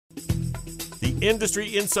The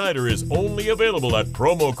Industry Insider is only available at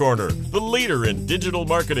Promo Corner, the leader in digital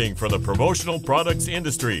marketing for the promotional products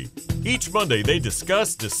industry. Each Monday, they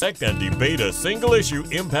discuss, dissect, and debate a single issue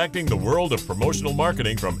impacting the world of promotional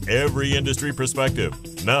marketing from every industry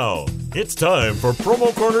perspective. Now, it's time for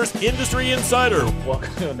Promo Corner's Industry Insider.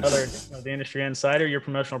 Welcome to another of the Industry Insider, your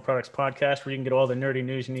promotional products podcast where you can get all the nerdy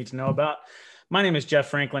news you need to know about. My name is Jeff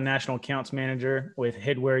Franklin, National Accounts Manager with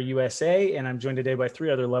Headwear USA, and I'm joined today by three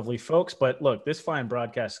other lovely folks. But look, this fine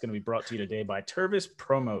broadcast is going to be brought to you today by Tervis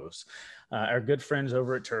Promos, our good friends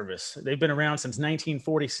over at Tervis. They've been around since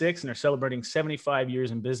 1946 and are celebrating 75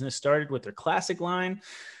 years in business, started with their classic line.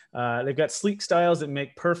 They've got sleek styles that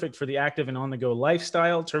make perfect for the active and on-the-go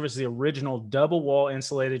lifestyle. Tervis is the original double-wall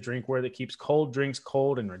insulated drinkware that keeps cold drinks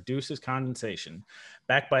cold and reduces condensation.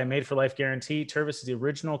 Backed by a made-for-life guarantee, Tervis is the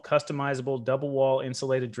original customizable double-wall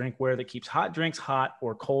insulated drinkware that keeps hot drinks hot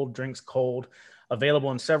or cold drinks cold.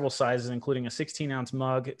 Available in several sizes, including a 16-ounce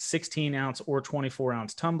mug, 16-ounce or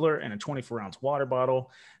 24-ounce tumbler, and a 24-ounce water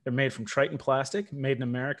bottle. They're made from Triton plastic, made in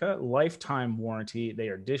America, lifetime warranty. They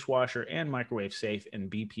are dishwasher and microwave safe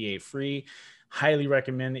and BPA free. Highly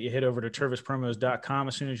recommend that you head over to tervispromos.com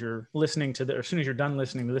as soon as you're done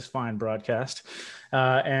listening to this fine broadcast,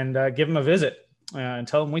 and give them a visit and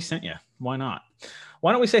tell them we sent you. Why not?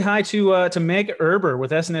 Why don't we say hi to Meg Erber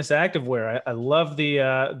with SNS Activewear? I love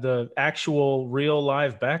the actual real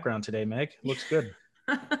live background today, Meg. Looks good.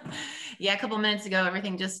 Yeah, a couple of minutes ago,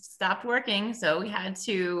 everything just stopped working. So we had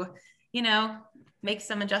to, make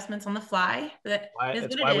some adjustments on the fly. But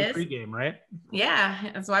that's why we pregame, right?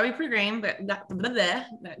 Yeah, that's why we pregame. But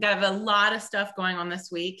got a lot of stuff going on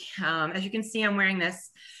this week. As you can see, I'm wearing this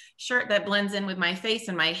shirt that blends in with my face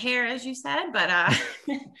and my hair, as you said. But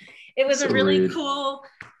it was a really cool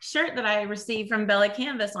shirt that I received from Bella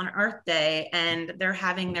Canvas on Earth Day, and they're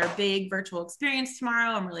having their big virtual experience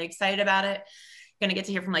tomorrow. I'm really excited about it. Going to get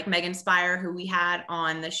to hear from Megan Spire, who we had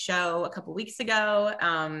on the show a couple weeks ago.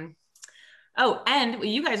 And what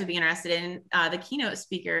you guys would be interested in, the keynote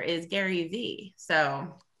speaker is Gary V.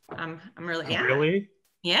 So I'm really, Really?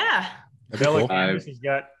 Yeah. Bella Canvas has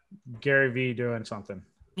got Gary V doing something.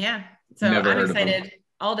 Yeah. So I'm excited.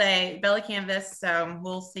 All day, Bella Canvas. So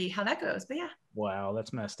we'll see how that goes. But yeah. Wow,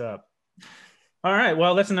 that's messed up. All right.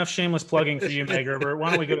 Well, that's enough shameless plugging for you, Meg Erber.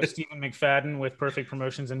 Why don't we go to Stephen McFadden with Perfect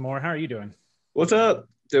Promotions and More? How are you doing? What's up?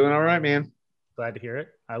 Doing all right, man. Glad to hear it.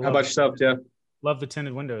 How about yourself, Jeff? Love the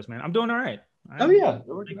tinted windows, man. I'm doing all right. They're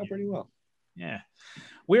working out pretty well. Yeah.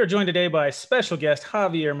 We are joined today by special guest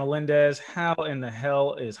Javier Melendez. How in the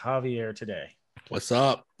hell is Javier today? What's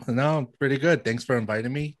up? No, I'm pretty good. Thanks for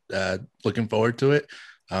inviting me. Looking forward to it.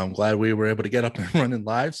 I'm glad we were able to get up and running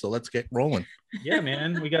live. So let's get rolling. Yeah,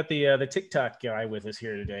 man. We got the TikTok guy with us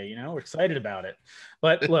here today. We're excited about it.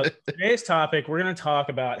 But look, today's topic, we're going to talk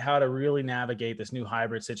about how to really navigate this new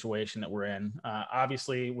hybrid situation that we're in.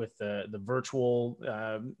 Obviously, with the virtual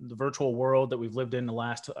world that we've lived in the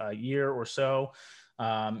last year or so,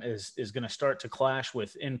 is going to start to clash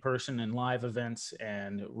with in-person and live events.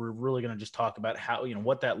 And we're really going to just talk about how,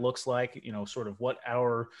 what that looks like, sort of what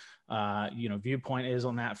our, viewpoint is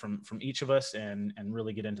on that from each of us, and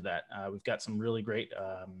really get into that. We've got some really great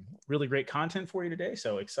content for you today.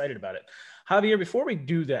 So excited about it. Javier, before we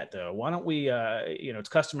do that though, why don't we, it's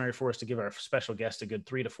customary for us to give our special guest a good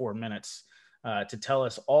 3 to 4 minutes to tell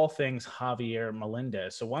us all things Javier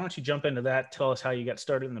Melendez. So why don't you jump into that? Tell us how you got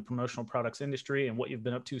started in the promotional products industry and what you've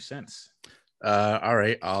been up to since. All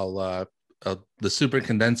right. The super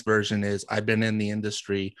condensed version is I've been in the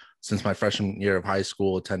industry since my freshman year of high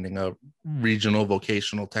school, attending a regional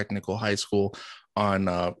vocational technical high school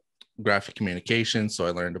on graphic communication. So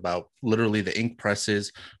I learned about literally the ink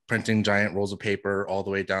presses, printing giant rolls of paper, all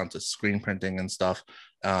the way down to screen printing and stuff.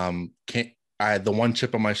 The one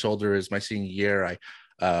chip on my shoulder is my senior year. I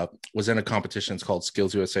was in a competition. It's called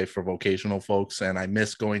Skills USA for vocational folks, and I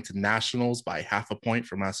missed going to nationals by half a point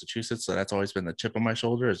for Massachusetts. So that's always been the chip on my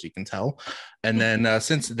shoulder, as you can tell. And then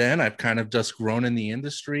since then, I've kind of just grown in the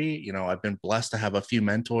industry. I've been blessed to have a few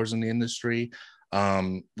mentors in the industry.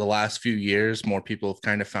 The last few years, more people have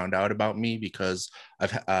kind of found out about me because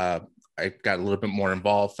I got a little bit more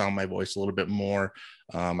involved, found my voice a little bit more.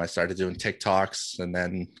 I started doing TikToks and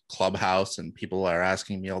then Clubhouse, and people are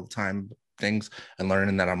asking me all the time things and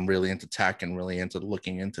learning that I'm really into tech and really into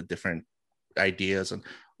looking into different ideas and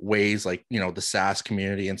ways, like, the SaaS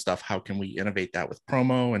community and stuff. How can we innovate that with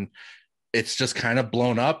promo? And it's just kind of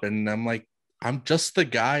blown up. And I'm like, I'm just the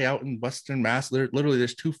guy out in Western Mass.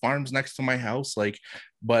 There's 2 farms next to my house.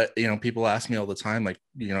 But people ask me all the time,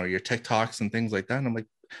 your TikToks and things like that. And I'm like,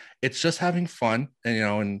 it's just having fun,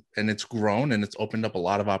 and it's grown and it's opened up a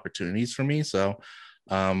lot of opportunities for me. So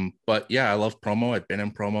But yeah, I love promo. I've been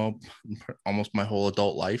in promo almost my whole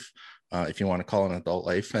adult life, if you want to call it an adult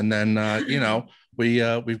life. And then,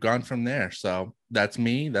 we've gone from there. So that's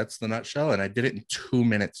me. That's the nutshell. And I did it in 2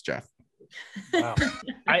 minutes, Jeff. Wow.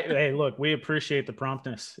 Hey, look, we appreciate the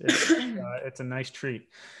promptness. It's a nice treat.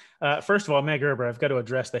 First of all, Meg Erber, I've got to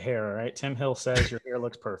address the hair. All right. Tim Hill says your hair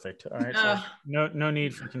looks perfect. All right. So no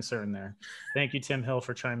need for concern there. Thank you, Tim Hill,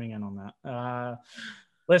 for chiming in on that.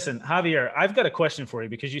 Listen, Javier, I've got a question for you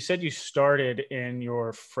because you said you started in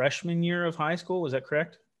your freshman year of high school. Is that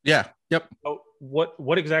correct? Yeah. Yep. Oh,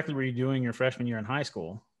 what exactly were you doing your freshman year in high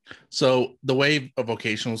school? So the way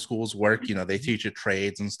vocational schools work, they teach you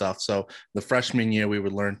trades and stuff. So the freshman year, we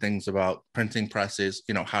would learn things about printing presses,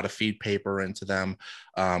 how to feed paper into them,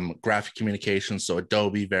 graphic communications. So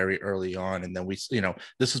Adobe very early on. And then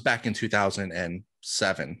this was back in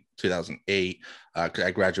 2007, 2008.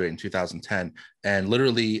 I graduated in 2010. And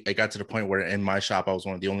literally I got to the point where in my shop, I was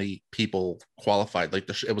one of the only people qualified. Like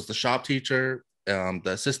it was the shop teacher, the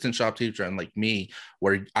assistant shop teacher, and like me,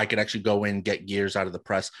 where I could actually go in, get gears out of the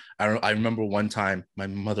press. I remember one time my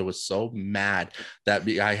mother was so mad that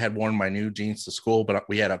I had worn my new jeans to school, but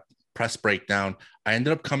we had a press breakdown. I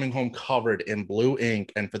ended up coming home covered in blue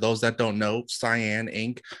ink. And for those that don't know, cyan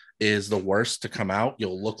ink is the worst to come out.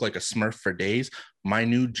 You'll look like a Smurf for days. My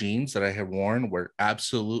new jeans that I had worn were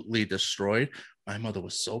absolutely destroyed. My mother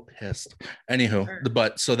was so pissed. Anywho,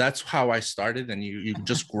 but so that's how I started, and you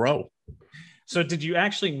just grow. So did you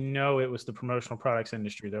actually know it was the promotional products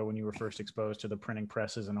industry though, when you were first exposed to the printing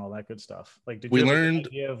presses and all that good stuff? Like, did you have an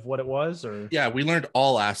idea of what it was, or? Yeah, we learned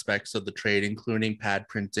all aspects of the trade, including pad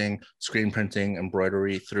printing, screen printing,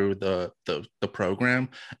 embroidery through the program.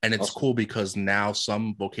 And it's cool because now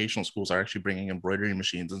some vocational schools are actually bringing embroidery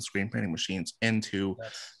machines and screen printing machines into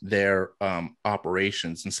their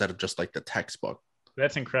operations instead of just like the textbook.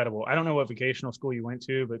 That's incredible. I don't know what vocational school you went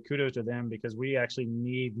to, but kudos to them, because we actually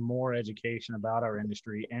need more education about our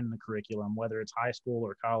industry and the curriculum, whether it's high school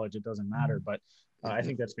or college, it doesn't matter. But I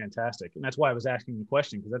think that's fantastic. And that's why I was asking the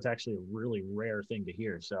question, because that's actually a really rare thing to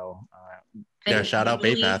hear. So shout out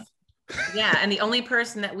Baypath. Yeah. And the only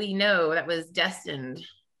person that we know that was destined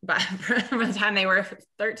from the time they were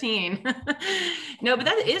 13. No, but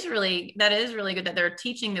that is really good that they're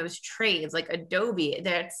teaching those trades like Adobe.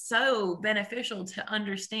 That's so beneficial to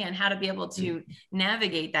understand how to be able to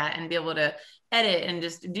navigate that and be able to edit and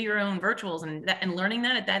just do your own virtuals, and learning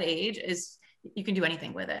that at that age is, you can do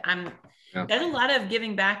anything with it. There's a lot of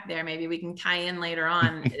giving back there. Maybe we can tie in later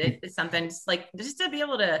on. It's something just to be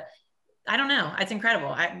able to, I don't know. It's incredible.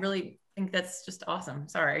 I really think that's just awesome.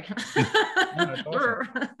 Sorry. No,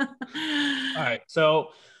 awesome. All right. So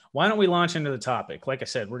why don't we launch into the topic? Like I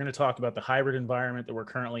said, we're going to talk about the hybrid environment that we're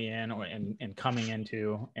currently in and coming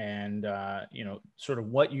into, and, sort of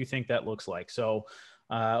what you think that looks like. So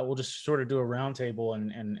we'll just sort of do a roundtable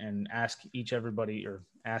and ask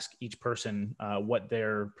each person what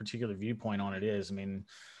their particular viewpoint on it is. I mean,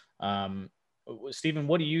 Stephen,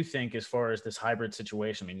 what do you think as far as this hybrid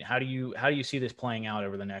situation? I mean, how do you see this playing out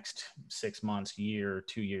over the next 6 months, year,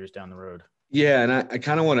 2 years down the road? Yeah, and I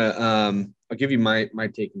kind of want to I'll give you my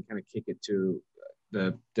take and kind of kick it to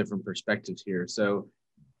the different perspectives here. So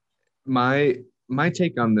my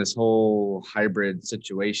take on this whole hybrid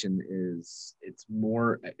situation is, it's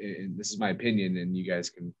more, and this is my opinion, and you guys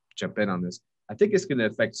can jump in on this, I think it's going to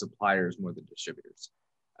affect suppliers more than distributors.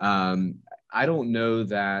 I don't know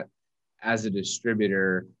that as a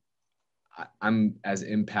distributor, I'm as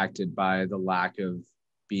impacted by the lack of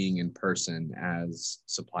being in person as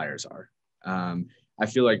suppliers are. I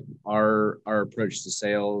feel like our approach to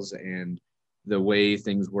sales and the way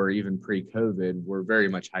things were even pre-COVID were very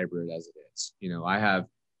much hybrid as it is. I have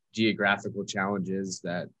geographical challenges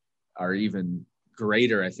that are even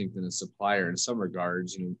greater, I think, than a supplier in some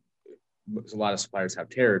regards. A lot of suppliers have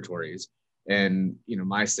territories, and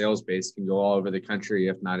my sales base can go all over the country,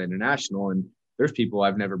 if not international. And there's people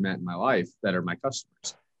I've never met in my life that are my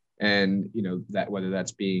customers. And that whether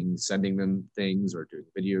that's sending them things or doing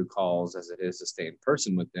video calls as it is to stay in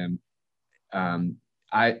person with them,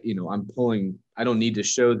 I don't need to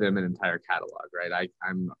show them an entire catalog, right?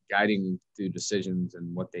 I'm guiding them through decisions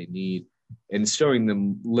and what they need, and showing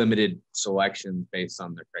them limited selections based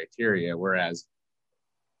on their criteria. Whereas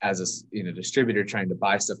as a distributor trying to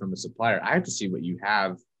buy stuff from a supplier, I have to see what you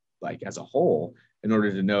have like as a whole in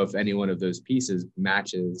order to know if any one of those pieces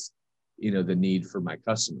matches the need for my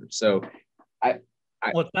customers. So it's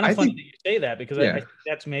kind of funny that you say that, because I think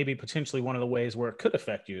that's maybe potentially one of the ways where it could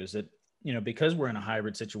affect you, is that, because we're in a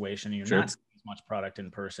hybrid situation and you're not seeing as much product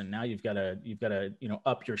in person. Now you've got to,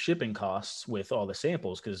 up your shipping costs with all the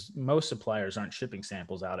samples, because most suppliers aren't shipping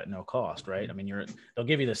samples out at no cost, right? I mean, they'll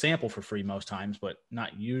give you the sample for free most times, but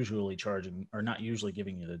not usually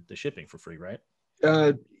giving you the shipping for free, right?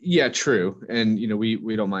 Yeah, true. And,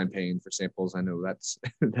 we don't mind paying for samples. I know that's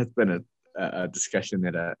been a discussion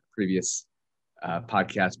at a previous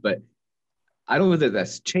podcast, but I don't know that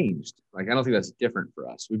that's changed. Like, I don't think that's different for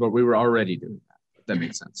us. We were already doing that, if that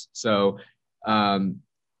makes sense. So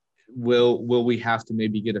will we have to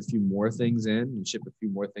maybe get a few more things in and ship a few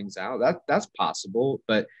more things out? That's possible.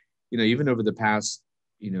 But, even over the past,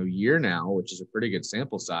 year now, which is a pretty good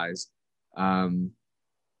sample size,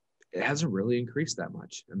 it hasn't really increased that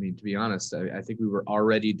much. I mean, to be honest, I think we were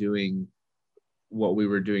already doing what we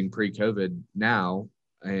were doing pre-COVID now.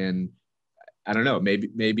 And I don't know, maybe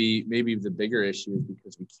the bigger issue is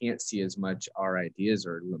because we can't see as much, our ideas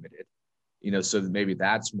are limited, so maybe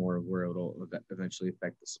that's more of where it'll eventually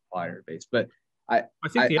affect the supplier base. But I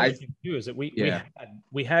think the other thing too is that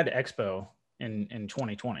we had Expo in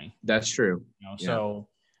 2020. That's true. So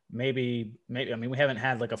maybe, I mean, we haven't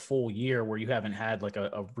had like a full year where you haven't had like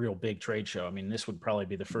a real big trade show. I mean, this would probably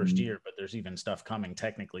be the first year, but there's even stuff coming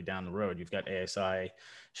technically down the road. You've got ASI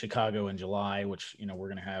Chicago in July, which, we're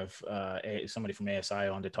going to have somebody from ASI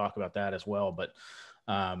on to talk about that as well. But,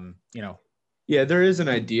 yeah, there is an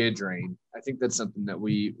idea drain. I think that's something that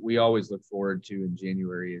we always look forward to in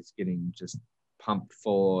January, is getting just pumped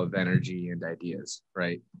full of energy and ideas.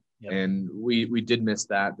 Right. Yep. And we did miss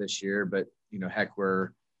that this year, but, heck, we're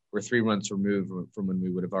 3 months removed from when we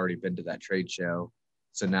would have already been to that trade show.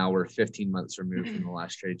 So now we're 15 months removed from the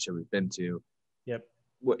last trade show we've been to. Yep.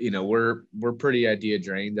 We're pretty idea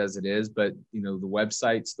drained as it is, but the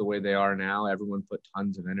websites, the way they are now, everyone put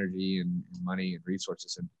tons of energy and money and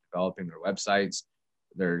resources into developing their websites.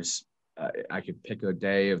 There's, I could pick a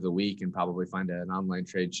day of the week and probably find an online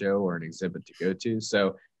trade show or an exhibit to go to.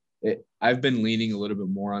 So I've been leaning a little bit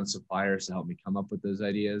more on suppliers to help me come up with those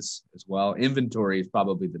ideas as well. Inventory is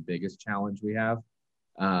probably the biggest challenge we have.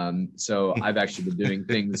 So I've actually been doing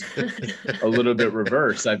things a little bit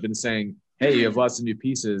reverse. I've been saying, hey, you have lots of new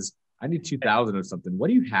pieces. I need 2,000 of something. What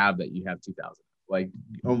do you have that you have 2,000? Like,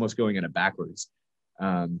 almost going in it backwards.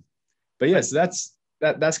 But yeah, so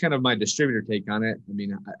that's kind of my distributor take on it. I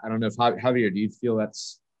mean, I don't know if Javier, do you feel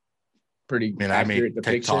that's pretty accurate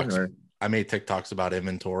depiction? I made TikToks about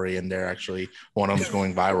inventory, and they're actually, one of them's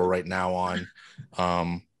going viral right now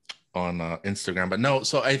on Instagram. But no,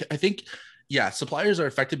 so I think, yeah, suppliers are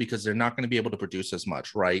affected because they're not going to be able to produce as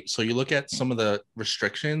much, right? So you look at some of the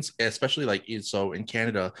restrictions, especially like, so in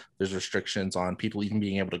Canada, there's restrictions on people even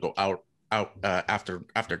being able to go out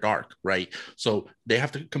after dark, right? So they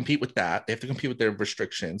have to compete with that. They have to compete with their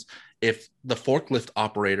restrictions. If the forklift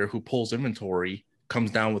operator who pulls inventory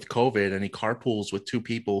comes down with COVID and he carpools with 2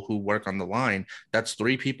 people who work on the line, that's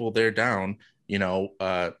 3 people they're down,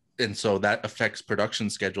 and so that affects production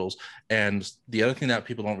schedules. And the other thing that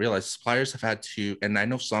people don't realize, suppliers have had to, and I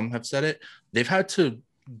know some have said it, they've had to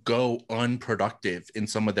go unproductive in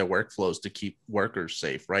some of their workflows to keep workers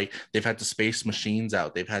safe, right? They've had to space machines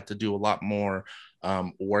out. They've had to do a lot more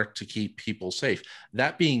work to keep people safe.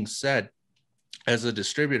 That being said, as a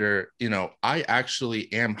distributor, I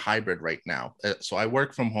actually am hybrid right now. So I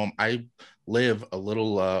work from home. I live a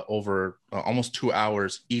little over almost 2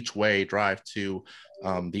 hours each way drive to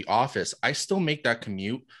the office. I still make that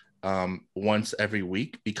commute once every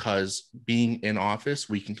week, because being in office,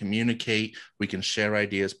 we can communicate, we can share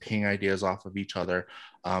ideas, ping ideas off of each other.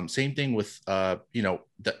 Same thing with, the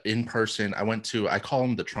in-person. I call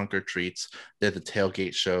them the trunk or treats. They're the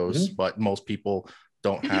tailgate shows, but most people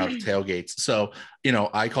don't have tailgates. So,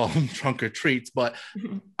 I call them trunk or treats, but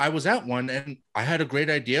I was at one and I had a great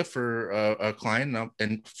idea for a client,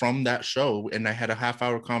 and from that show, and I had a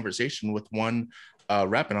half-hour conversation with one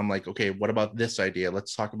rep, and I'm like, okay, what about this idea?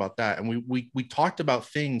 Let's talk about that. And we talked about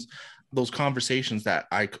things, those conversations that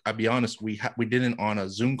I'll be honest, we didn't on a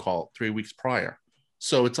Zoom call 3 weeks prior.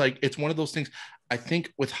 So it's like, it's one of those things. I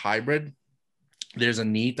think with hybrid, there's a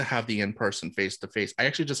need to have the in-person face-to-face. I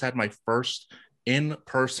actually just had my first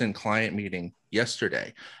in-person client meeting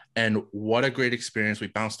yesterday, and what a great experience. We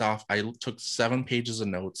bounced off. I took 7 pages of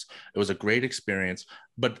notes. It was a great experience,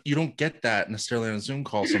 but you don't get that necessarily on a Zoom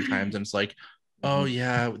call sometimes. And it's like, oh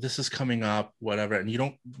yeah, this is coming up, whatever. And you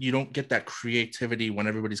don't get that creativity when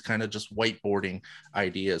everybody's kind of just whiteboarding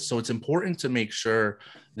ideas. So it's important to make sure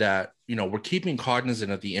that, we're keeping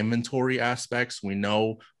cognizant of the inventory aspects. We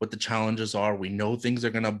know what the challenges are. We know things are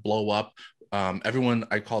going to blow up. Everyone,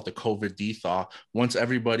 I call it the COVID thaw. Once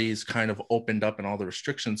everybody's kind of opened up and all the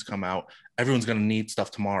restrictions come out, everyone's going to need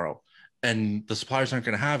stuff tomorrow. and the suppliers aren't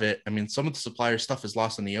going to have it. I mean, some of the supplier stuff is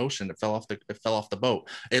lost in the ocean. It fell off the boat.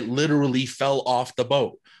 It literally fell off the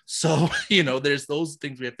boat. So, there's those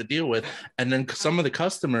things we have to deal with. And then some of the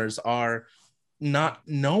customers are not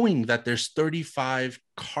knowing that there's 35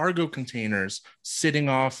 cargo containers sitting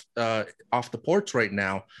off the ports right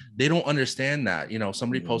now. They don't understand that.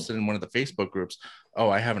 Somebody posted in one of the Facebook groups, oh,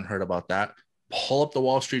 I haven't heard about that. Pull up the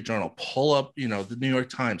Wall Street Journal, pull up, the New York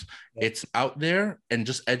Times. It's out there, and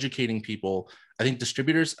just educating people. I think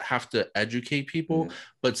distributors have to educate people,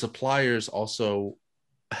 but suppliers also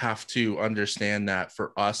have to understand that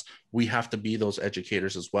for us, we have to be those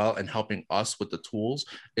educators as well, and helping us with the tools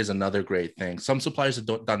is another great thing. Some suppliers have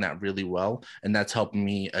done that really well, and that's helping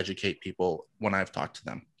me educate people when I've talked to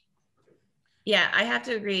them. Yeah, I have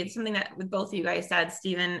to agree. It's something that with both of you guys said,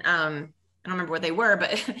 Stephen, I don't remember what they were,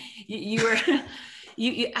 but you were,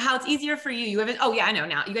 how it's easier for you. You haven't, oh yeah, I know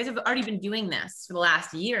now. You guys have already been doing this for the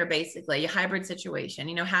last year, basically, a hybrid situation.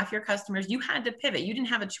 Half your customers, you had to pivot. You didn't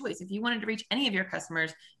have a choice. If you wanted to reach any of your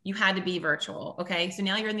customers, you had to be virtual. Okay. So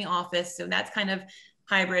now you're in the office. So that's kind of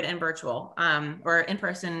hybrid and virtual, or in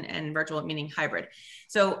person and virtual, meaning hybrid.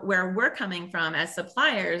 So where we're coming from as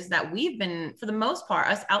suppliers, that we've been, for the most part,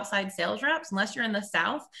 us outside sales reps, unless you're in the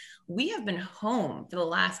South, we have been home for the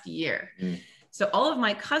last year. So all of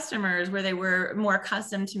my customers, where they were more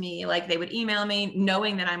accustomed to me, like they would email me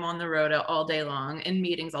knowing that I'm on the road all day long in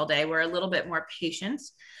meetings all day, we're a little bit more patient.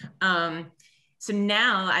 So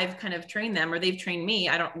now I've kind of trained them, or they've trained me,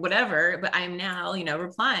 whatever, but I'm now,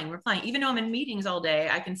 replying, even though I'm in meetings all day,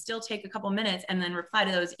 I can still take a couple minutes and then reply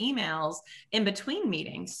to those emails in between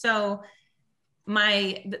meetings. So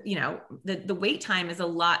the wait time is a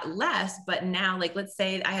lot less, but now, like, let's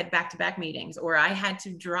say I had back-to-back meetings, or I had to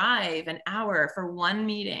drive an hour for one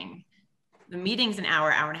meeting. The meeting's an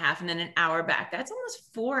hour and a half, and then an hour back. That's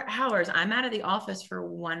almost 4 hours. I'm out of the office for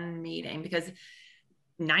one meeting, because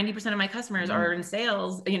 90% of my customers are in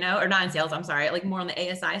sales, or not in sales, I'm sorry, like more on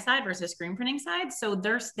the ASI side versus screen printing side. So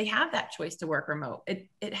they have that choice to work remote.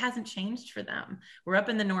 It hasn't changed for them. We're up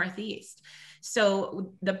in the Northeast.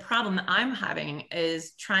 So the problem that I'm having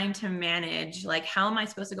is trying to manage, like, how am I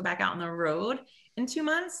supposed to go back out on the road in 2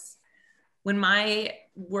 months when my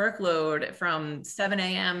workload from 7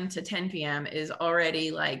 a.m. to 10 p.m. is already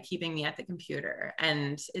like keeping me at the computer,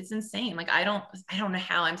 and it's insane. Like, I don't know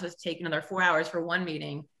how I'm supposed to take another 4 hours for one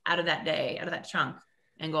meeting out of that day, out of that chunk,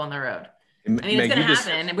 and go on the road. I mean, it's going to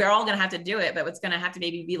happen, and we're all going to have to do it, but it's going to have to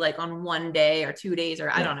maybe be like on 1 day or 2 days,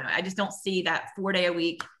 or I don't know. I just don't see that 4 day a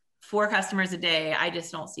week, 4 customers a day. I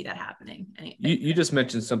just don't see that happening. You just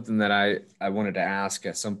mentioned something that I wanted to ask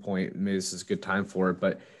at some point. Maybe this is a good time for it,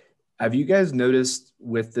 but have you guys noticed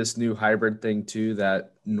with this new hybrid thing too,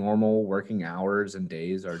 that normal working hours and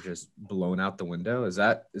days are just blown out the window? Is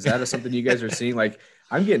that something you guys are seeing? Like,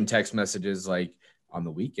 I'm getting text messages like on the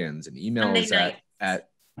weekends and emails at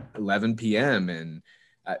 11 p.m. and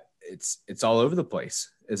it's all over the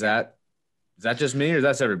place. Is that just me, or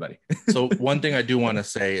that's everybody? So one thing I do want to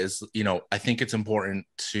say is, I think it's important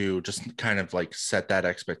to just kind of like set that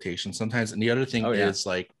expectation sometimes. And the other thing is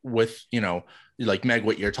like with, like Meg,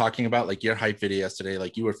 what you're talking about, like your hype video yesterday,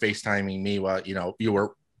 like you were FaceTiming me while, you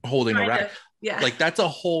were holding a rack. Yeah. Like that's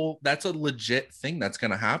a legit thing that's going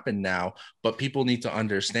to happen now, but people need to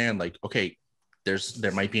understand, like, okay, there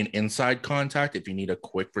might be an inside contact if you need a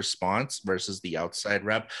quick response versus the outside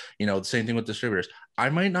rep. The same thing with distributors. I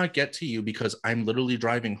might not get to you because I'm literally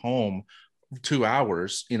driving home 2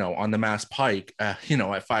 hours, on the Mass Pike, at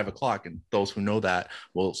 5 o'clock. And those who know that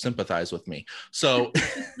will sympathize with me. So,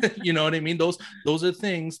 you know what I mean? Those are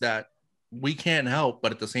things that we can't help,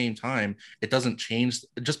 but at the same time, it doesn't change.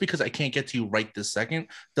 Just because I can't get to you right this second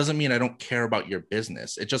doesn't mean I don't care about your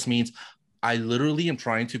business. It just means I literally am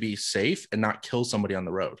trying to be safe and not kill somebody on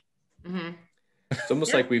the road. Mm-hmm. It's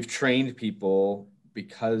almost like we've trained people,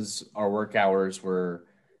 because our work hours were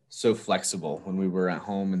so flexible when we were at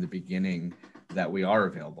home in the beginning, that we are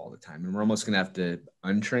available all the time. And we're almost going to have to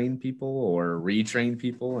untrain people or retrain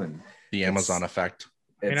people. And the Amazon effect.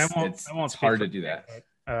 It's hard to do that.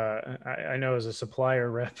 I know as a supplier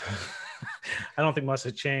rep, I don't think much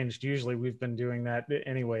has changed. Usually we've been doing that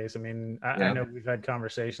anyways. I mean, I know we've had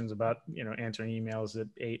conversations about, answering emails at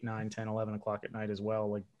 8, 9, 10, 11 o'clock at night as well,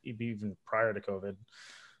 like even prior to COVID.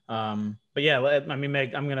 But yeah, I mean,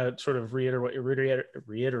 Meg, I'm going to sort of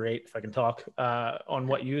reiterate if I can talk, on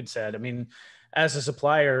what you had said. I mean, as a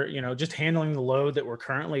supplier, just handling the load that we're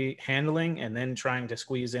currently handling and then trying to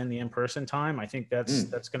squeeze in the in-person time, I think that's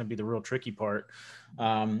going to be the real tricky part.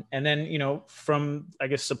 And then, from, I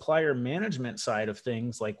guess, supplier management side of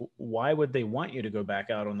things, like, why would they want you to go back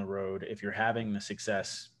out on the road if you're having the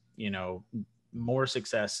success, more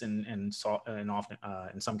success in often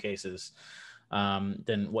in some cases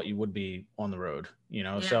than what you would be on the road, you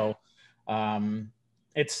know? Yeah. So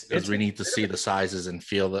it's we need to see the sizes and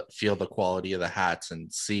feel the quality of the hats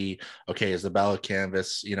and see, okay, is the Bella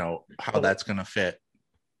canvas, you know, how that's going to fit.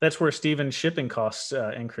 That's where Steven's shipping costs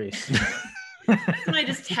increase. Can I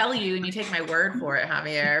just tell you and you take my word for it,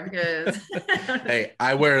 Javier? Because hey,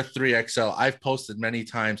 I wear a 3XL. I've posted many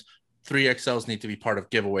times 3XLs need to be part of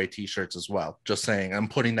giveaway t-shirts as well. Just saying, I'm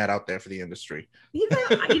putting that out there for the industry. You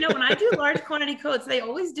know, when I do large quantity coats, they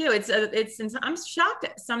always do. I'm shocked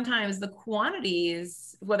at sometimes the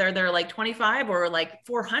quantities, whether they're like 25 or like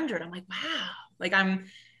 400. I'm like, wow, like I'm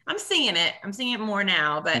seeing it. I'm seeing it more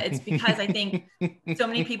now, but it's because I think so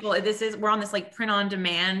many people, we're on this like print on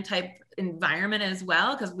demand type environment as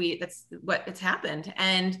well. Cause that's what it's happened.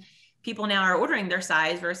 And people now are ordering their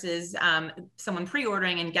size versus someone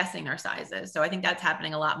pre-ordering and guessing their sizes. So I think that's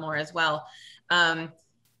happening a lot more as well. And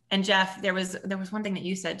Jeff, there was one thing that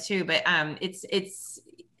you said too, but it's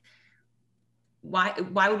why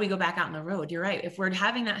would we go back out on the road? You're right. If we're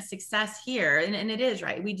having that success here, and it is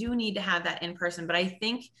right, we do need to have that in person. But I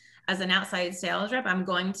think as an outside sales rep, I'm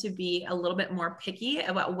going to be a little bit more picky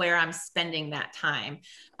about where I'm spending that time.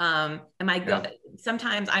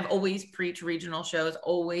 Sometimes I've always preached regional shows,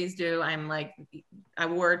 always do. I'm like, I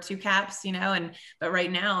wore 2 caps, you know, but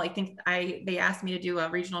right now I think they asked me to do a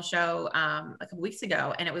regional show a couple weeks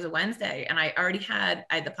ago, and it was a Wednesday, and I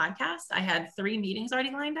had the podcast. I had 3 meetings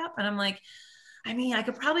already lined up, and I'm like, I mean, I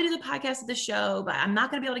could probably do the podcast at the show, but I'm not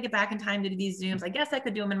going to be able to get back in time to do these Zooms. I guess I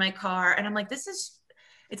could do them in my car. And I'm like,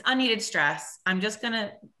 it's unneeded stress. I'm just going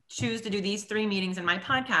to choose to do these 3 meetings in my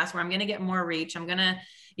podcast where I'm going to get more reach. I'm going to,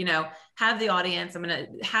 you know, have the audience. I'm going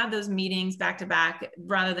to have those meetings back to back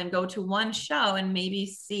rather than go to one show and maybe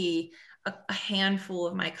see a handful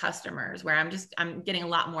of my customers where I'm getting a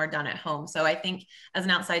lot more done at home. So I think as an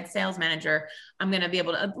outside sales manager, I'm going to be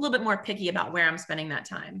able to a little bit more picky about where I'm spending that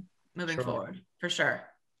time moving forward, for sure.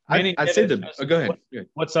 I'd say go ahead.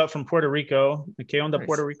 What's up from Puerto Rico? ¿Qué onda,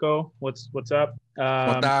 Puerto Rico? What's up?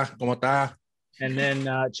 ¿Cómo está? And then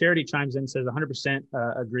Charity chimes in, says 100%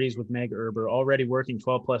 agrees with Meg Erber. Already working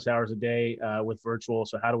 12 plus hours a day with virtual.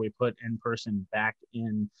 So how do we put in person back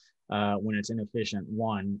in when it's inefficient?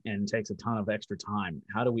 One, and takes a ton of extra time.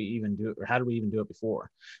 How do we even do it? Or how do we even do it before?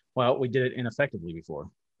 Well, we did it ineffectively before.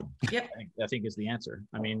 Yep. I think is the answer.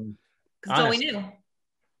 I mean, that's all we knew.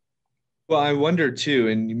 Well, I wonder too,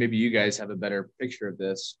 and maybe you guys have a better picture of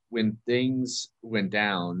this. When things went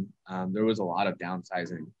down, there was a lot of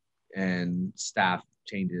downsizing and staff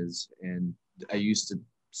changes. And I used to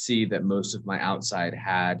see that most of my outside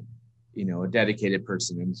had, you know, a dedicated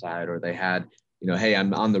person inside, or they had, you know, hey,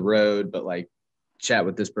 I'm on the road, but like chat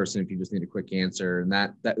with this person if you just need a quick answer. And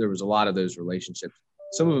that there was a lot of those relationships.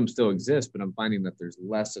 Some of them still exist, but I'm finding that there's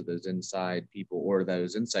less of those inside people, or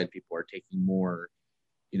those inside people are taking more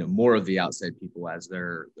of the outside people as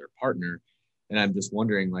their partner. And I'm just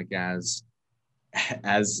wondering, like, as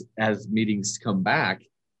meetings come back,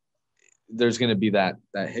 there's going to be that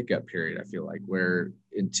hiccup period, I feel like, where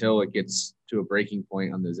until it gets to a breaking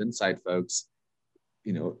point on those inside folks,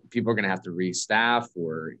 you know, people are going to have to restaff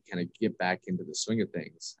or kind of get back into the swing of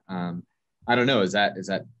things. I don't know. Is that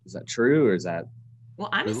true, or is that? Well,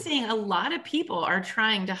 I'm seeing a lot of people are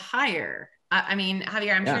trying to hire. I mean,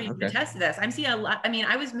 Javier, I'm sure you can attest to this. I'm seeing a lot. I mean,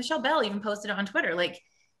 Michelle Bell even posted it on Twitter. Like,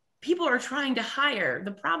 people are trying to hire.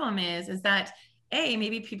 The problem is that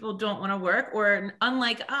maybe people don't want to work, or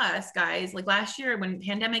unlike us guys, like last year when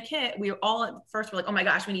pandemic hit, we were all at first, we're like, oh my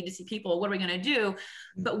gosh, we need to see people. What are we going to do?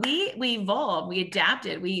 But we evolved, we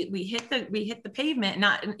adapted, we hit the pavement,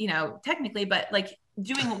 not, you know, technically, but like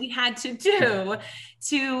doing what we had to do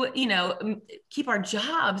to, you know, keep our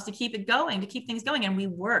jobs, to keep it going, to keep things going. And we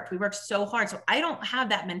worked so hard. So I don't have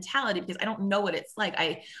that mentality because I don't know what it's like.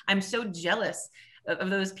 I'm so jealous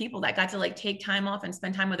of those people that got to like take time off and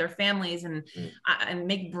spend time with their families and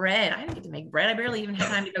make bread. I didn't get to make bread. I barely even had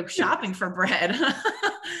time to go shopping for bread.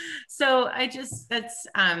 So there's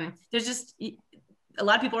just a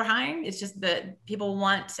lot of people are hiring. It's just that people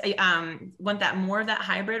want that more of that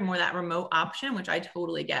hybrid, more of that remote option, which I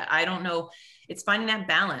totally get. I don't know. It's finding that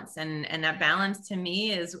balance, and that balance to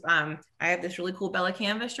me is I have this really cool Bella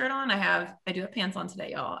canvas shirt on. I do have pants on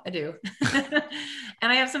today, y'all. I do.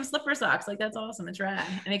 And I have some slipper socks. Like, that's awesome. It's rad.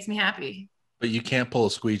 It makes me happy. But you can't pull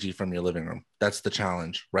a squeegee from your living room. That's the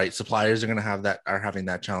challenge, right? Suppliers are having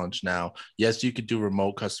that challenge now. Yes, you could do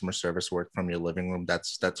remote customer service work from your living room.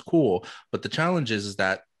 That's cool. But the challenge is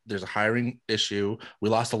that there's a hiring issue. We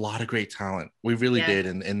lost a lot of great talent. We really did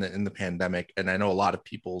in the pandemic. And I know a lot of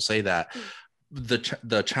people say that.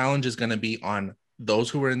 The challenge is going to be on those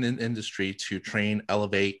who are in the industry to train,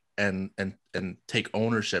 elevate, and take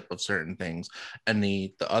ownership of certain things. And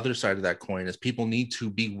the other side of that coin is people need to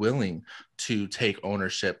be willing to take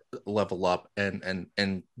ownership, level up,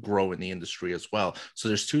 and grow in the industry as well. So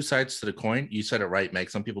there's two sides to the coin. You said it right,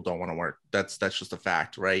 Meg. Some people don't want to work. That's just a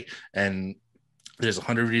fact, right? And there's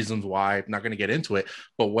 100 reasons why. I'm not going to get into it,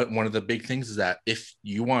 but one of the big things is that if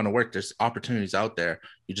you want to work, there's opportunities out there.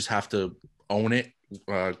 You just have to own it,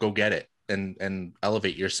 go get it, and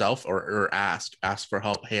elevate yourself, or ask for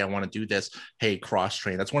help. Hey, I want to do this. Hey, cross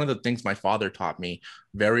train. That's one of the things my father taught me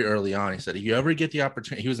very early on. He said, if you ever get the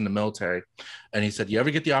opportunity, he was in the military, and he said, you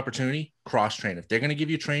ever get the opportunity, cross train. If they're going to give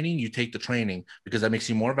you training, you take the training, because that makes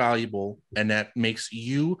you more valuable and that makes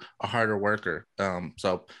you a harder worker.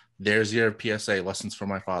 So there's your PSA, lessons from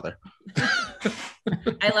my father.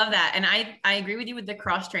 I love that. And I agree with you with the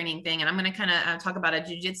cross training thing. And I'm going to kind of talk about a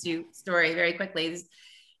jujitsu story very quickly.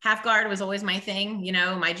 Half guard was always my thing, you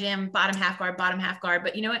know, my gym, bottom half guard.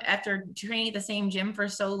 But you know what, after training at the same gym for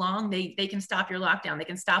so long, they can stop your lockdown. They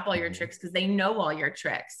can stop all your tricks because they know all your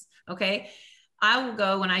tricks. Okay. I will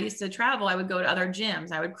go, when I used to travel, I would go to other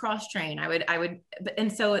gyms. I would cross train. I would,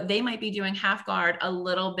 and so they might be doing half guard a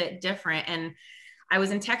little bit different. And I was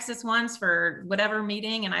in Texas once for whatever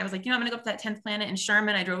meeting. And I was like, you know, I'm going to go up to that 10th planet in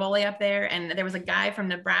Sherman. I drove all the way up there. And there was a guy from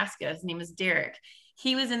Nebraska. His name was Derek.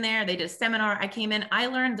 He was in there. They did a seminar. I came in, I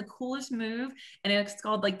learned the coolest move, and it's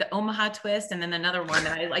called like the Omaha twist. And then another one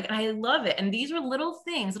that I like, and I love it. And these were little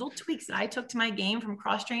things, little tweaks that I took to my game from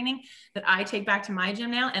cross training that I take back to my gym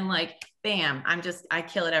now. And like, bam, I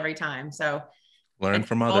kill it every time. So learn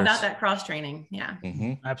from others. All about that cross training. Yeah.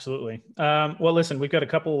 Mm-hmm. Absolutely. Well, listen, we've got a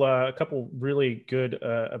couple really good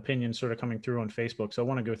opinions sort of coming through on Facebook. So I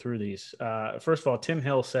want to go through these. First of all, Tim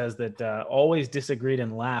Hill says that always disagreed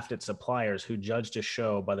and laughed at suppliers who judged a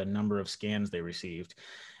show by the number of scans they received.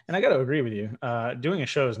 And I got to agree with you. Doing a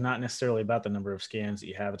show is not necessarily about the number of scans that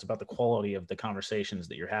you have. It's about the quality of the conversations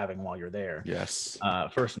that you're having while you're there. Yes.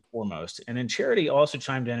 First and foremost. And then Charity also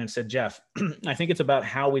chimed in and said, Jeff, I think it's about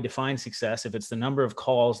how we define success. If it's the number of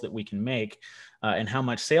calls that we can make and how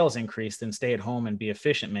much sales increase, then stay at home and be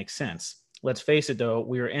efficient makes sense. Let's face it, though,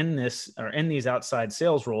 we are in these outside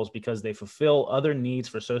sales roles because they fulfill other needs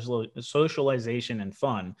for socialization and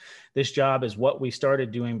fun. This job is what we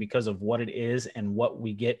started doing because of what it is and what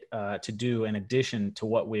we get to do in addition to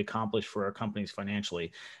what we accomplish for our companies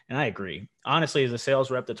financially. And I agree. Honestly, as a sales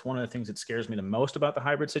rep, that's one of the things that scares me the most about the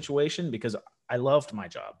hybrid situation, because I loved my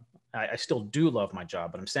job. I still do love my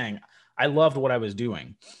job, but I'm saying I loved what I was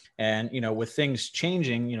doing. And, you know, with things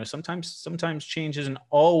changing, you know, sometimes change isn't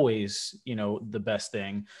always, you know, the best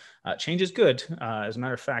thing. Change is good. As a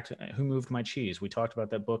matter of fact, Who Moved My Cheese? We talked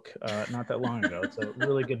about that book not that long ago. It's a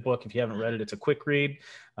really good book. If you haven't read it, it's a quick read,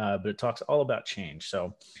 but it talks all about change.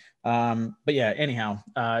 So, but yeah, anyhow,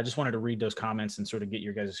 I just wanted to read those comments and sort of get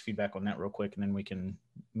your guys' feedback on that real quick, and then we can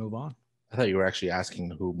move on. I thought you were actually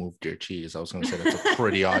asking who moved your cheese. I was going to say that's a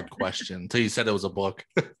pretty odd question until you said it was a book.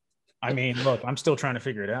 I mean, look, I'm still trying to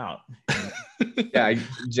figure it out. Yeah,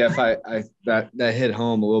 Jeff, I that hit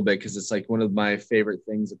home a little bit, because it's like one of my favorite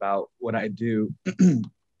things about what I do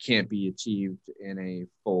can't be achieved in a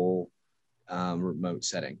full remote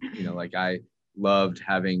setting. You know, like I loved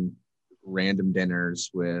having random dinners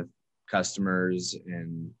with customers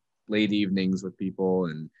and late evenings with people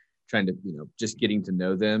and trying to, you know, just getting to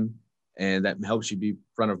know them. And that helps you be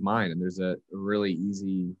front of mind. And there's a really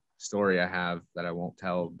easy story I have that I won't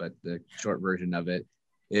tell, but the short version of it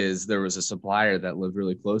is there was a supplier that lived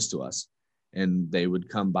really close to us, and they would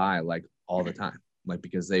come by like all the time, like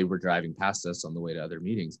because they were driving past us on the way to other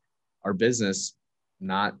meetings. Our business,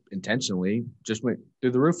 not intentionally, just went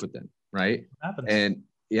through the roof with them, right? And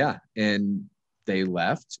yeah, and they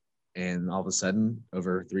left, and all of a sudden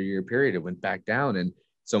over a 3-year period, it went back down, and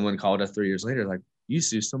someone called us 3 years later, like, you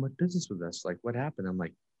used to do so much business with us. Like, what happened? I'm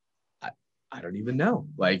like, I don't even know.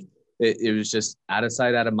 Like, it was just out of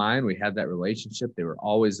sight, out of mind. We had that relationship. They were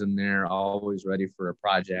always in there, always ready for a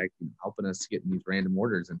project, and helping us get in these random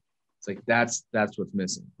orders. And it's like, that's what's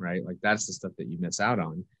missing, right? Like, that's the stuff that you miss out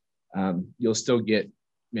on. You can still get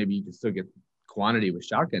quantity with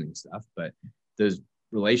shotgunning stuff, but those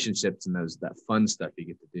relationships and that fun stuff you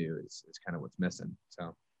get to do is kind of what's missing.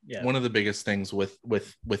 So. Yeah. One of the biggest things with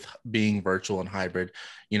being virtual and hybrid,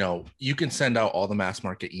 you know, you can send out all the mass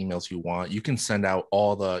market emails you want. You can send out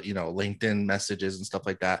all the, you know, LinkedIn messages and stuff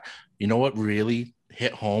like that. You know what really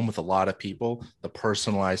hit home with a lot of people: the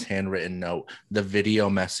personalized handwritten note, the video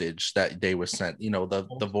message that they were sent,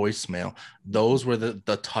 the voicemail. Those were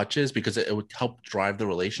the touches, because it would help drive the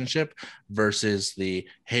relationship versus the,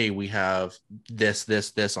 hey, we have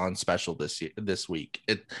this on special this week.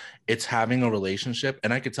 It's having a relationship.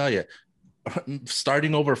 And I could tell you,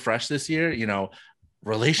 starting over fresh this year,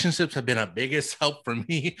 relationships have been a biggest help for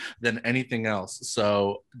me than anything else.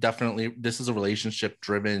 So definitely this is a relationship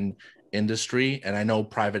driven industry. And I know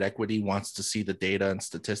private equity wants to see the data and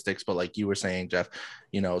statistics, but like you were saying, Jeff,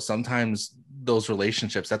 sometimes those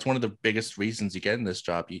relationships, that's one of the biggest reasons you get in this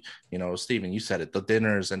job. Stephen, you said it, the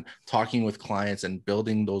dinners and talking with clients and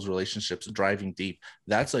building those relationships, driving deep,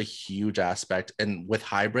 that's a huge aspect. And with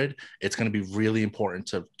hybrid, it's going to be really important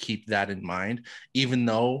to keep that in mind, even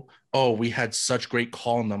though, we had such great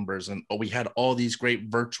call numbers and we had all these great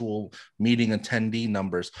virtual meeting attendee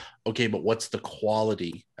numbers. Okay, but what's the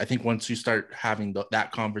quality? I think once you start having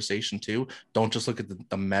that conversation too, don't just look at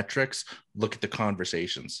the metrics, look at the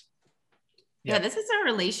conversations. Yeah, this is a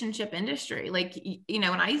relationship industry. Like, when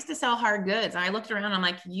I used to sell hard goods, I looked around, I'm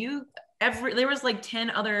like, there was like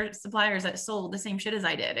 10 other suppliers that sold the same shit as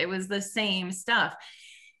I did. It was the same stuff.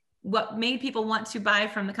 What made people want to buy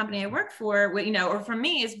from the company I work for, or from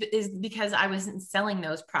me, is because I wasn't selling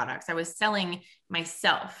those products. I was selling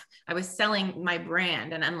myself. I was selling my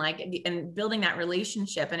brand, and building that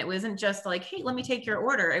relationship. And it wasn't just like, hey, let me take your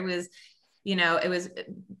order. It was, it was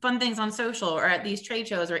fun things on social or at these trade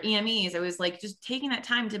shows or EMEs. It was like just taking that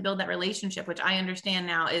time to build that relationship, which I understand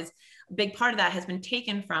now is a big part of that has been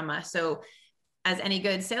taken from us. So as any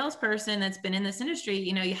good salesperson that's been in this industry,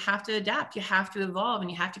 you have to adapt, you have to evolve, and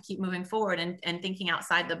you have to keep moving forward and thinking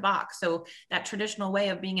outside the box. So that traditional way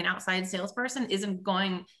of being an outside salesperson isn't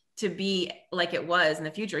going to be like it was in the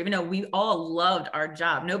future, even though we all loved our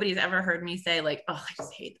job. Nobody's ever heard me say like, oh, I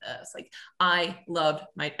just hate this. Like I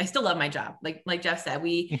still love my job. Like Jeff said,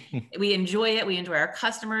 we enjoy it. We enjoy our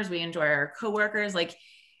customers. We enjoy our coworkers.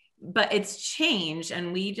 But it's changed,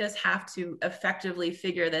 and we just have to effectively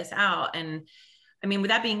figure this out. And I mean, with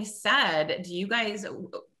that being said,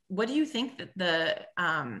 what do you think that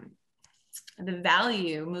the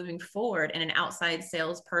value moving forward in an outside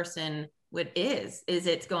salesperson is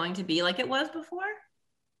it going to be like it was before?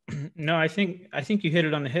 No, I think you hit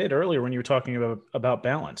it on the head earlier when you were talking about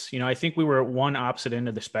balance. I think we were at one opposite end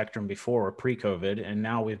of the spectrum before, pre-COVID, and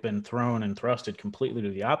now we've been thrown and thrusted completely to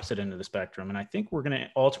the opposite end of the spectrum. And I think we're going to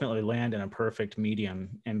ultimately land in a perfect medium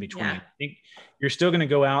in between. Yeah. I think you're still going to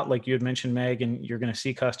go out, like you had mentioned, Meg, and you're going to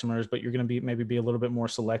see customers, but you're going to maybe be a little bit more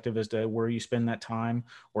selective as to where you spend that time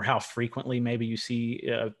or how frequently maybe you see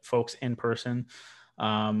folks in person.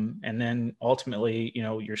 And then ultimately,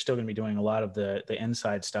 you're still going to be doing a lot of the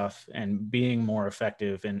inside stuff and being more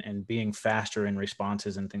effective and being faster in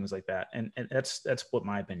responses and things like that. And that's what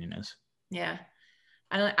my opinion is. Yeah.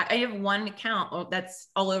 I have one account that's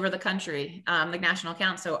all over the country, like national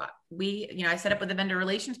account. So I set up with a vendor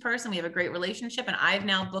relations person. We have a great relationship, and I've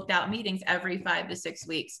now booked out meetings every 5 to 6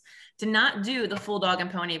 weeks to not do the full dog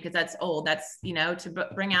and pony because that's old. That's, to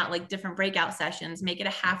bring out like different breakout sessions, make it a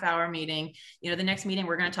half-hour meeting. The next meeting,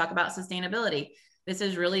 we're going to talk about sustainability. This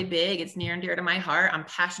is really big. It's near and dear to my heart. I'm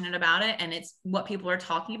passionate about it, and it's what people are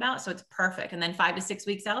talking about. So it's perfect. And then 5 to 6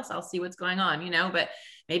 weeks else, I'll see what's going on, but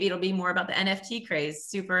maybe it'll be more about the NFT craze.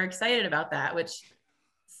 Super excited about that, which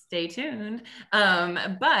stay tuned.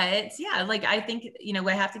 But yeah, I think, we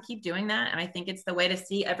have to keep doing that. And I think it's the way to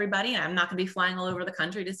see everybody. And I'm not going to be flying all over the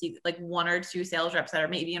country to see like 1 or 2 sales reps that are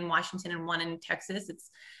maybe in Washington and 1 in Texas.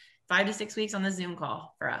 It's 5 to 6 weeks on the Zoom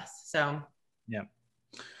call for us. So yeah.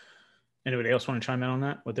 Anybody else want to chime in on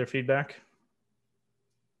that with their feedback?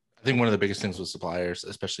 I think one of the biggest things with suppliers,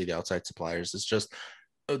 especially the outside suppliers, is just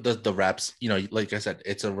the reps. Like I said,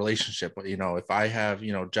 it's a relationship. If I have,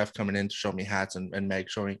 Jeff coming in to show me hats and Meg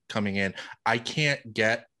coming in, I can't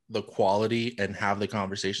get the quality and have the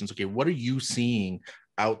conversations. Okay, what are you seeing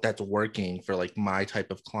out that's working for like my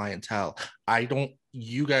type of clientele?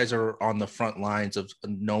 You guys are on the front lines of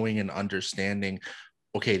knowing and understanding,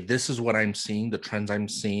 okay, this is what I'm seeing, the trends I'm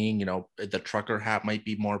seeing. The trucker hat might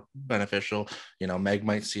be more beneficial. Meg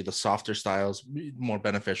might see the softer styles more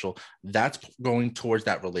beneficial. That's going towards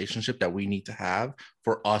that relationship that we need to have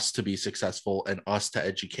for us to be successful and us to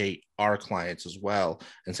educate our clients as well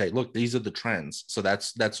and say, look, these are the trends. So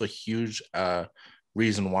that's a huge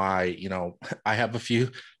reason why, I have a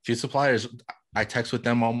few suppliers. I text with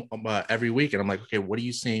them every week, and I'm like, okay, what are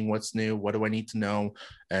you seeing? What's new? What do I need to know?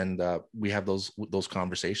 And we have those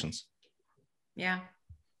conversations. Yeah.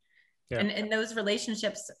 And those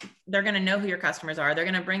relationships, they're going to know who your customers are. They're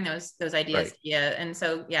going to bring those ideas to you. And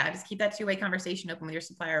so, yeah, just keep that 2-way conversation open with your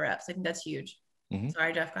supplier reps. I think that's huge.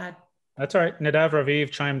 Sorry, Jeff, go ahead. That's all right. Nadav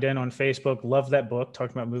Raviv chimed in on Facebook. Love that book.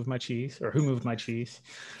 Talking about Move My Cheese or Who Moved My Cheese.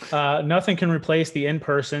 Nothing can replace the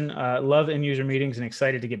in-person. Love in-user meetings and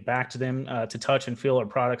excited to get back to them. To touch and feel our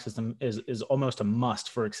products is almost a must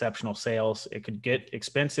for exceptional sales. It could get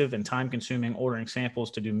expensive and time-consuming ordering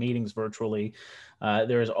samples to do meetings virtually.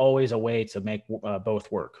 There is always a way to make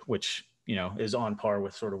both work, which is on par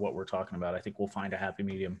with sort of what we're talking about. I think we'll find a happy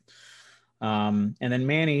medium. And then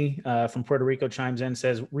Manny from Puerto Rico chimes in,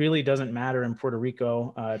 says, really doesn't matter in Puerto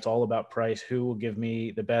Rico. It's all about price. Who will give me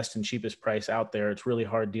the best and cheapest price out there? It's really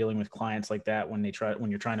hard dealing with clients like that when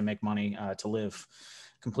you're trying to make money to live.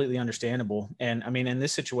 Completely understandable. And I mean, in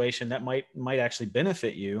this situation, that might actually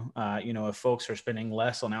benefit you. If folks are spending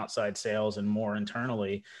less on outside sales and more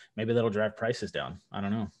internally, maybe that'll drive prices down. I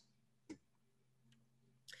don't know.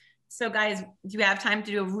 So guys, do you have time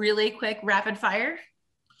to do a really quick rapid fire?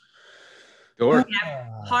 Sure. We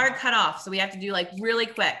have hard cutoff, so we have to do like really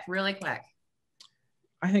quick.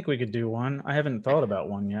 I think we could do one. I haven't thought about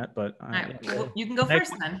one yet, but Right. Well, you can go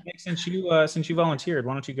first then. Since you volunteered,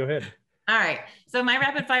 why don't you go ahead? All right. So my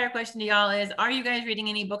rapid fire question to y'all is: are you guys reading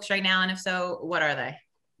any books right now? And if so, what are they?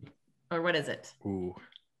 Or what is it? Ooh.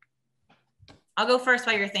 I'll go first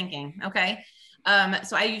while you're thinking. Okay.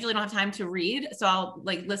 So I usually don't have time to read, so I'll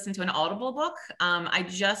like listen to an Audible book.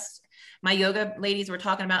 My yoga ladies were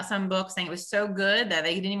talking about some book saying it was so good that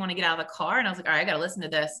they didn't even want to get out of the car. And I was like, all right, I got to listen to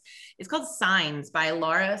this. It's called Signs by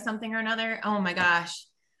Laura something or another. Oh my gosh.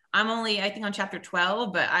 I'm only, I think on chapter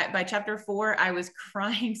 12, but by chapter 4, I was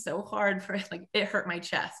crying so hard for like, it hurt my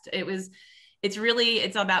chest.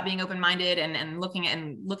 It's about being open-minded and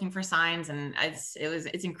looking for signs. And it's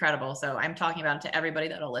incredible. So I'm talking about it to everybody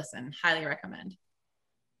that'll listen. Highly recommend.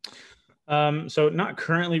 So not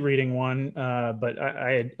currently reading one, but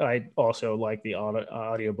I also like the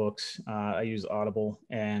audiobooks. I use Audible,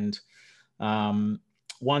 and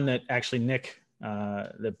one that actually Nick,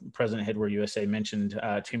 the president of Headwear USA, mentioned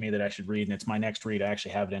to me that I should read, and it's my next read. I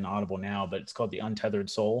actually have it in Audible now, but it's called The Untethered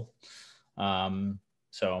Soul.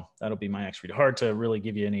 So that'll be my next read. Hard to really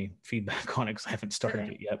give you any feedback on it because I haven't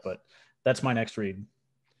started it yet, but that's my next read.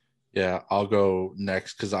 Yeah, I'll go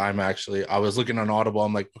next because I was looking on Audible.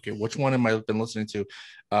 I'm like, okay, which one am I been listening to?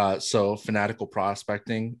 So Fanatical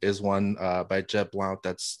Prospecting is one by Jeb Blount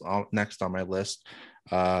that's next on my list.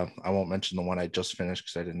 I won't mention the one I just finished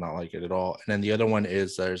because I did not like it at all. And then the other one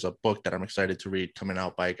is there's a book that I'm excited to read coming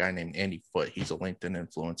out by a guy named Andy Foote. He's a LinkedIn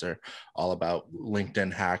influencer, all about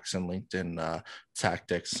LinkedIn hacks and LinkedIn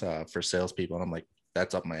tactics for salespeople. And I'm like,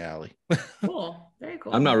 that's up my alley. Cool. Very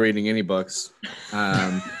cool. I'm not reading any books.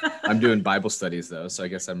 I'm doing Bible studies though, so I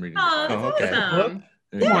guess I'm reading. Oh, that's awesome.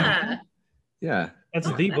 Yeah. Yeah. That's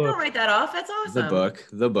the I'll book. write that off. That's awesome. The book.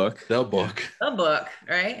 The book,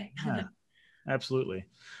 right? Yeah, absolutely.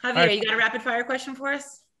 Javier, right. You got a rapid fire question for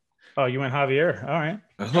us? Oh, you went Javier. All right.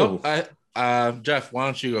 Jeff, why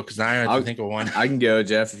don't you go? Because now I have to think of one. I can go,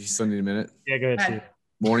 Jeff, if you still need a minute. Yeah, go ahead, Steve.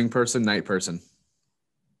 Morning person, night person.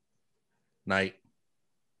 Night.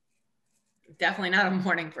 Definitely not a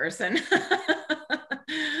morning person.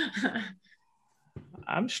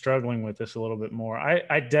 I'm struggling with this a little bit more.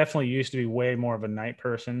 I definitely used to be way more of a night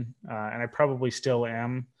person, and I probably still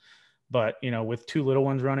am. But with two little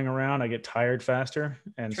ones running around, I get tired faster,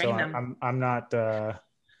 and so I'm not.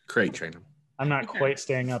 Great, train them. I'm not quite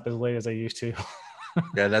staying up as late as I used to.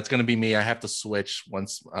 Yeah, that's gonna be me. I have to switch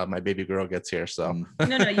once my baby girl gets here. So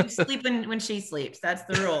no, you sleep when she sleeps. That's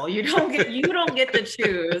the rule. You don't get to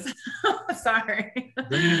choose. Sorry.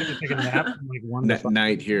 Then you get to take a nap from like 1 to 5.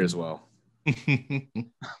 Night here as well.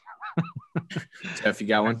 Jeff, you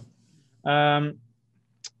got one?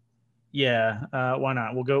 Yeah. Why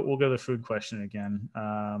not? We'll go the food question again.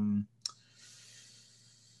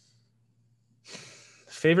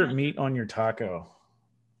 Favorite meat on your taco?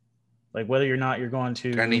 Like whether or not you're going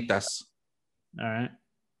to carnitas. All right.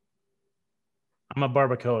 I'm a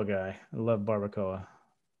barbacoa guy. I love barbacoa.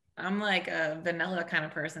 I'm like a vanilla kind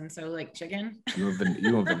of person, so like chicken. You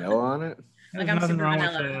want vanilla on it? Like I'm super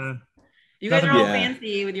vanilla. You guys are all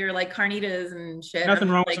fancy with your like carnitas and shit. Nothing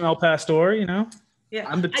wrong with an El Pastor, Yeah,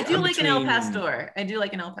 I do like an El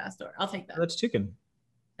Pastor. I'll take that. That's chicken.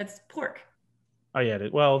 That's pork. Oh yeah.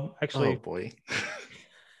 Well, actually. Oh boy.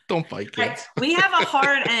 Don't fight, kids. We have a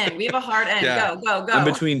hard end. Yeah. Go. I'm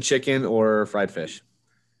between chicken or fried fish.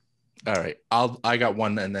 All right. I got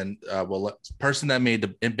one, and then person that made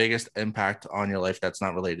the biggest impact on your life that's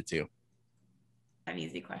not related to you. An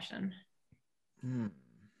easy question.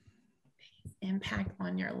 Impact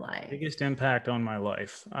on your life. Biggest impact on my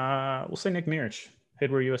life. We'll say Nick Mirich,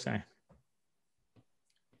 Headwear USA.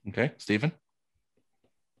 Okay, Stephen.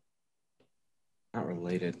 Not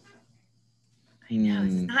related. I know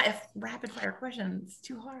it's not a rapid fire question. It's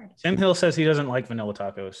too hard. Tim Hill says he doesn't like vanilla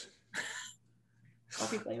tacos.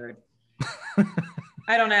 Coffee flavored.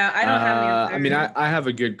 I don't know. I don't have an answer. I mean, I have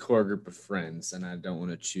a good core group of friends, and I don't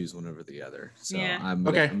want to choose one over the other. So Yeah. I'm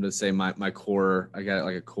gonna say my core. I got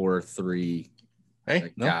like a core 3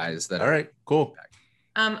 guys that. All right, cool.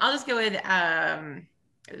 I'll just go with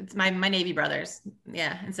it's my Navy brothers.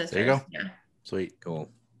 Yeah, and sisters. There you go. Yeah. Sweet. Cool.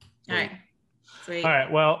 All right. Sweet. All right.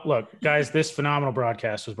 Well, look, guys, this phenomenal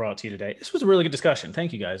broadcast was brought to you today. This was a really good discussion.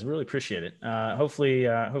 Thank you, guys. I really appreciate it. Hopefully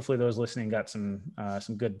those listening got some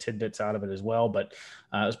good tidbits out of it as well. But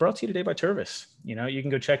it was brought to you today by Tervis. You know, you can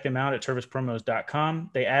go check them out at tervispromos.com.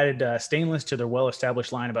 They added stainless to their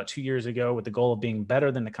well-established line about 2 years ago with the goal of being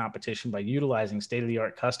better than the competition by utilizing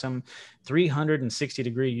state-of-the-art custom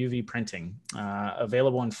 360-degree UV printing.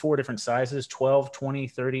 Available in 4 different sizes: 12, 20,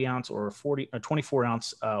 30 ounce, or 24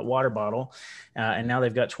 ounce water bottle. And now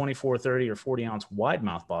they've got 24, 30, or 40 ounce wide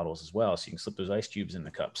mouth bottles as well. So you can slip those ice cubes in the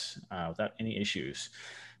cups without any issues.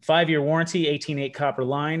 5-year warranty, 18.8 copper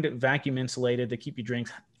lined, vacuum insulated to keep your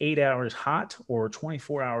drinks 8 hours hot or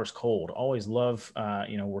 24 hours cold. Always love,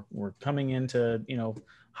 we're coming into,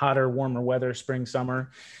 hotter, warmer weather, spring, summer.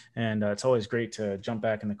 And it's always great to jump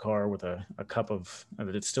back in the car with a cup of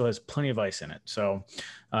it still has plenty of ice in it. So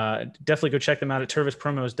definitely go check them out at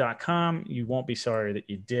tervispromos.com. You won't be sorry that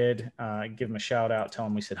you did. Give them a shout out. Tell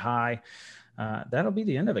them we said hi. That'll be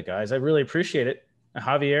the end of it, guys. I really appreciate it.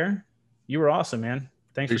 Javier, you were awesome, man.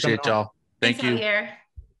 Thanks Appreciate for coming on. y'all. Thank you. Javier.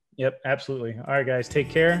 Yep, absolutely. All right, guys, take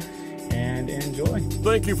care and enjoy.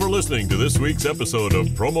 Thank you for listening to this week's episode of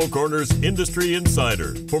Promo Corner's Industry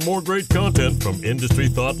Insider. For more great content from industry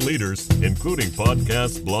thought leaders, including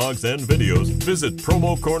podcasts, blogs, and videos, visit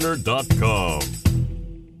promocorner.com.